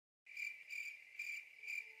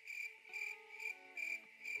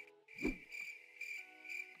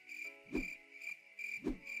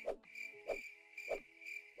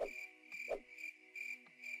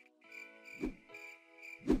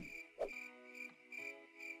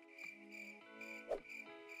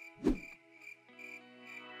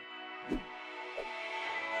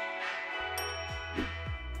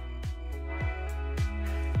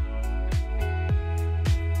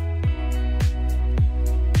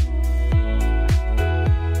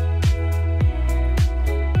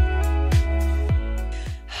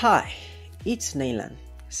Hi, it's Naylan.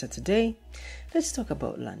 So today, let's talk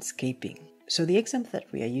about landscaping. So the example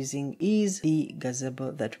that we are using is the gazebo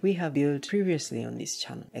that we have built previously on this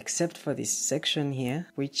channel, except for this section here,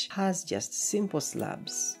 which has just simple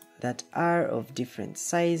slabs that are of different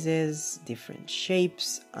sizes, different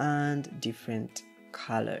shapes, and different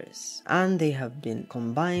colors, and they have been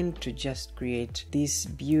combined to just create this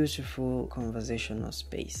beautiful conversational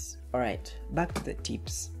space. All right, back to the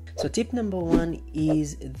tips. So tip number one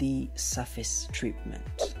is the surface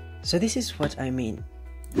treatment. So this is what I mean.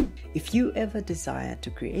 If you ever desire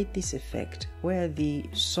to create this effect where the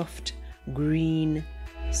soft green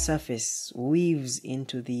surface weaves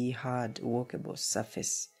into the hard walkable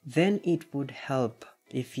surface, then it would help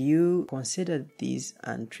if you considered these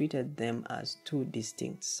and treated them as two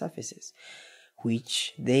distinct surfaces,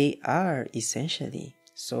 which they are essentially.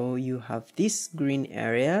 So you have this green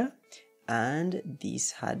area and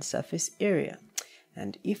this hard surface area.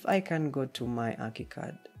 And if I can go to my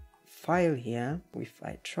archicad file here, if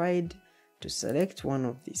I tried to select one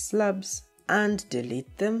of these slabs and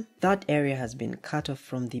delete them, that area has been cut off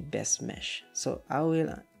from the base mesh. So I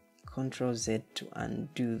will Ctrl Z to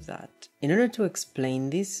undo that. In order to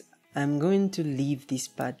explain this, I'm going to leave this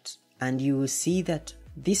part and you will see that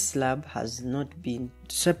this slab has not been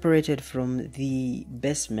separated from the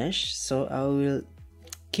base mesh, so I will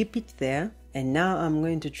keep it there. And now I'm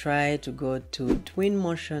going to try to go to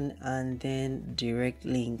twinmotion and then direct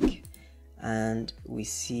link, and we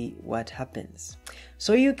see what happens.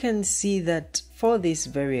 So you can see that for this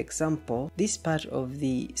very example, this part of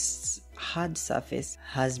the hard surface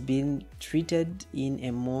has been treated in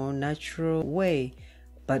a more natural way.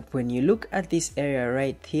 But when you look at this area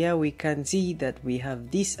right here, we can see that we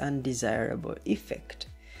have this undesirable effect,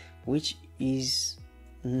 which is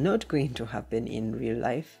not going to happen in real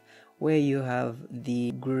life, where you have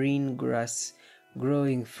the green grass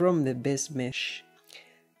growing from the base mesh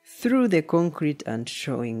through the concrete and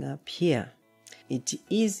showing up here. It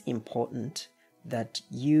is important that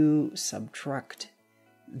you subtract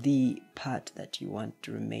the part that you want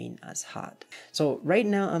to remain as hard. So right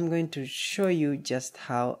now I'm going to show you just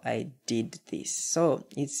how I did this. So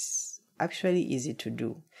it's actually easy to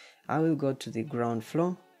do. I will go to the ground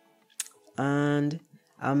floor and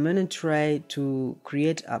I'm going to try to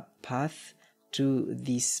create a path to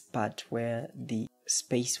this part where the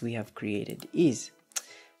space we have created is.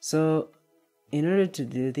 So in order to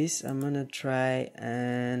do this, I'm going to try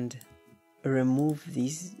and remove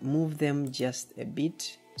these, move them just a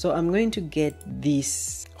bit. So I'm going to get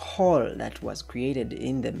this hole that was created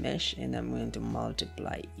in the mesh and I'm going to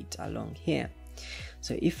multiply it along here.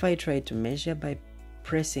 So if I try to measure by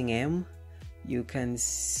pressing M, you can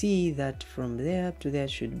see that from there up to there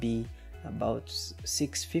should be about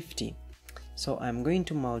 650. So I'm going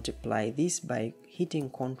to multiply this by hitting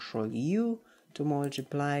Ctrl U to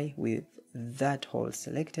multiply with that hole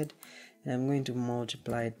selected, and I'm going to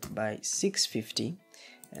multiply it by 650,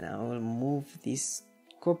 and I will move these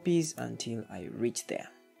copies until I reach there.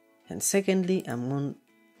 And secondly, I'm going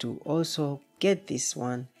to also get this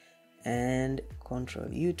one and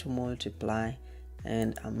Ctrl U to multiply,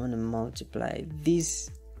 and I'm going to multiply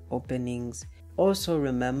these openings. Also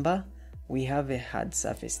remember, we have a hard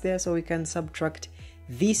surface there, so we can subtract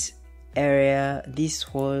this area, this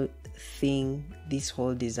whole thing, this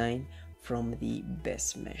whole design from the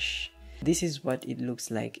base mesh. This is what it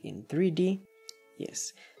looks like in 3D.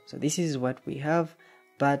 Yes, so this is what we have,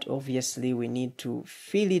 but obviously we need to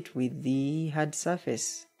fill it with the hard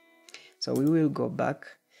surface. So we will go back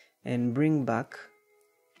and bring back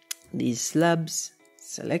these slabs,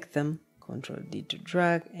 select them, Ctrl D to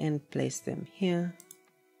drag and place them here,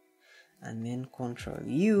 and then Ctrl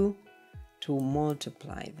U to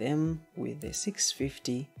multiply them with the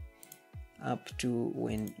 650 up to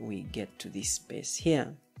when we get to this space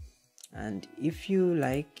here. And if you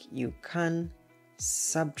like, you can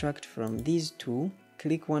subtract from these two,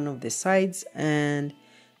 click one of the sides, and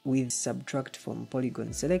with subtract from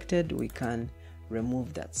polygon selected, we can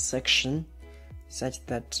remove that section such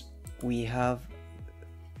that we have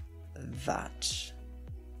that.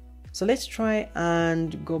 So let's try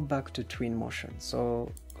and go back to twinmotion.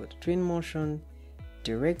 So go to twinmotion,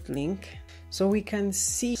 direct link. So we can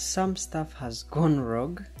see some stuff has gone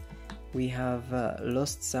rogue. We have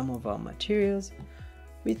lost some of our materials,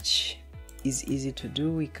 which is easy to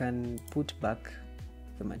do. We can put back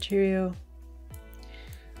the material,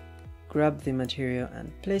 grab the material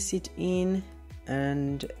and place it in,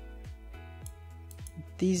 and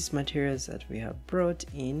these materials that we have brought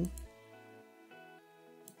in,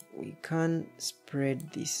 we can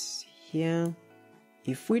spread this here.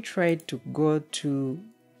 If we try to go to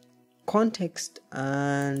context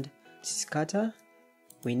and scatter,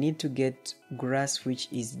 we need to get grass which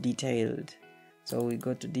is detailed. So we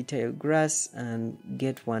go to detail grass and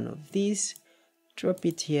get one of these, drop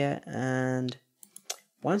it here, and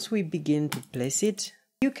once we begin to place it,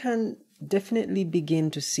 you can definitely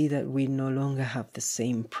begin to see that we no longer have the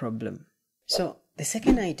same problem. So the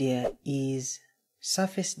second idea is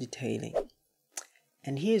surface detailing.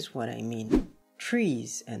 And here's what I mean.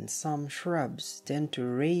 Trees and some shrubs tend to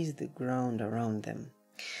raise the ground around them.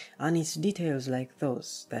 And it's details like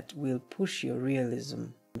those that will push your realism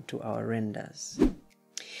to our renders.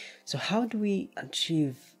 So how do we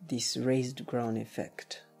achieve this raised ground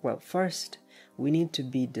effect? Well, first, we need to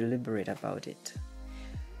be deliberate about it.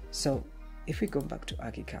 So if we go back to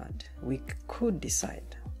archicad, we could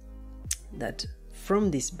decide that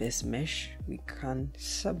from this base mesh, we can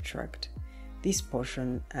subtract this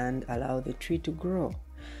portion and allow the tree to grow.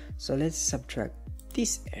 So let's subtract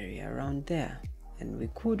this area around there, and we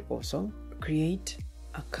could also create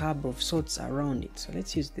a curb of sorts around it. So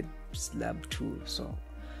let's use the slab tool. So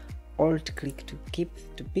alt click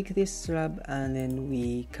to pick this slab, and then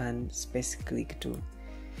we can space click to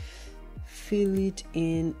fill it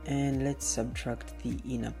in, and let's subtract the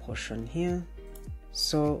inner portion here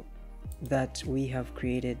so that we have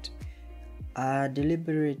created a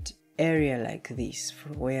deliberate area like this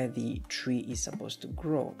where the tree is supposed to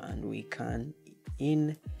grow, and we can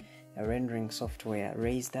in a rendering software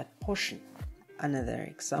raise that portion. Another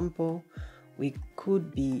example, we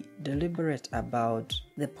could be deliberate about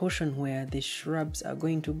the portion where the shrubs are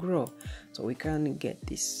going to grow. So we can get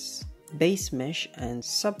this base mesh and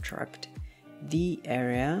subtract the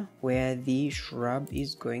area where the shrub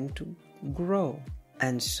is going to grow.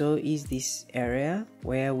 And so is this area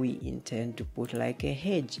where we intend to put like a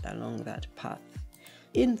hedge along that path.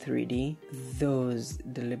 In 3D, those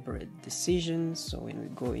deliberate decisions, so when we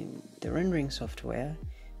go in the rendering software,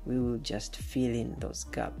 we will just fill in those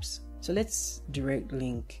gaps. So let's direct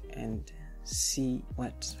link and see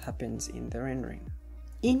what happens in the rendering.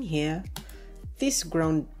 In here, this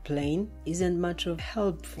ground plane isn't much of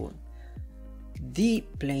helpful. The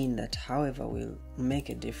plane that, however, will make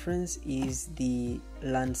a difference is the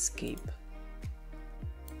landscape.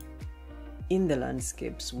 In the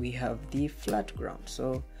landscapes, we have the flat ground.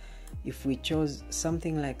 So if we chose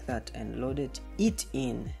something like that and loaded it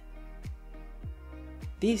in,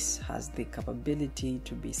 this has the capability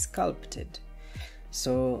to be sculpted.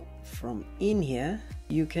 So from in here,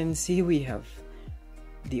 you can see we have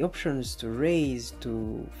the options to raise,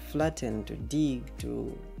 to flatten, to dig,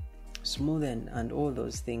 to smoothen, and all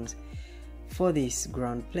those things for this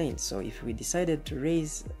ground plane. So if we decided to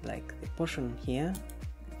raise like the portion here,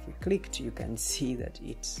 if we clicked, you can see that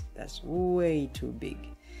that's way too big.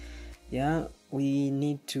 Yeah, we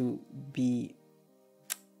need to be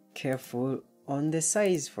careful on the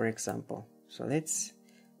size, for example. So let's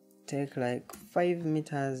take like 5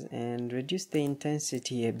 meters and reduce the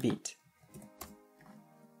intensity a bit,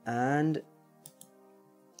 and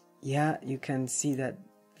yeah, you can see that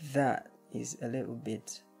that is a little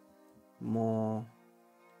bit more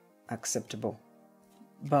acceptable.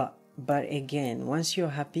 But again, once you're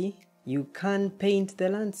happy, you can paint the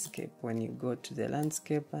landscape. When you go to the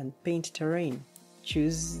landscape and paint terrain,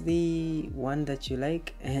 choose the one that you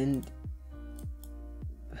like and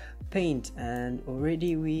paint, and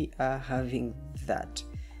already we are having that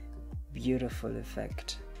beautiful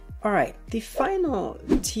effect. All right, the final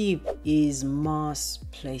tip is mass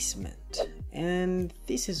placement, and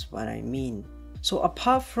this is what I mean. So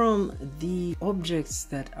apart from the objects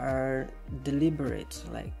that are deliberate,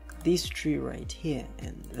 like this tree right here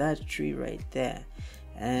and that tree right there,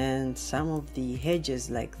 and some of the hedges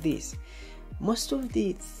like this, most of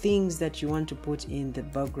the things that you want to put in the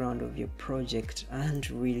background of your project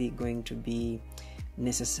aren't really going to be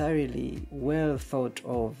necessarily well thought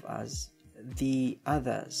of as the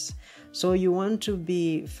others. So you want to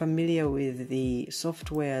be familiar with the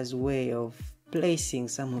software's way of placing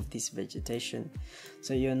some of this vegetation,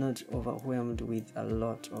 so you're not overwhelmed with a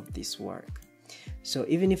lot of this work. So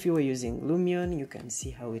even if you were using Lumion, you can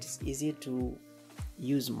see how it's easy to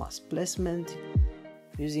use mass placement,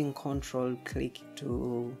 using control click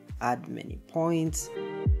to add many points,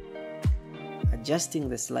 adjusting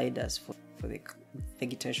the sliders for the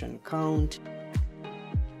vegetation count,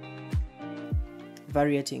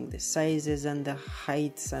 varying the sizes and the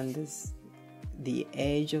heights and the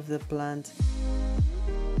edge of the plant,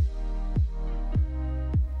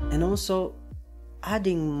 and also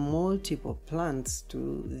adding multiple plants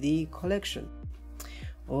to the collection,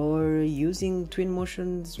 or using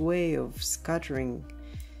twinmotion's way of scattering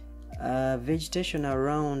vegetation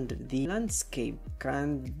around the landscape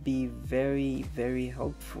can be very, very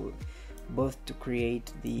helpful, both to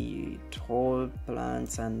create the tall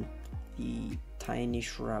plants and the tiny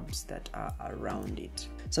shrubs that are around it.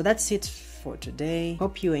 So that's it for today.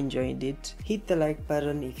 Hope you enjoyed it. Hit the like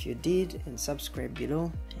button if you did and subscribe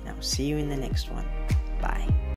below, and I'll see you in the next one. Bye.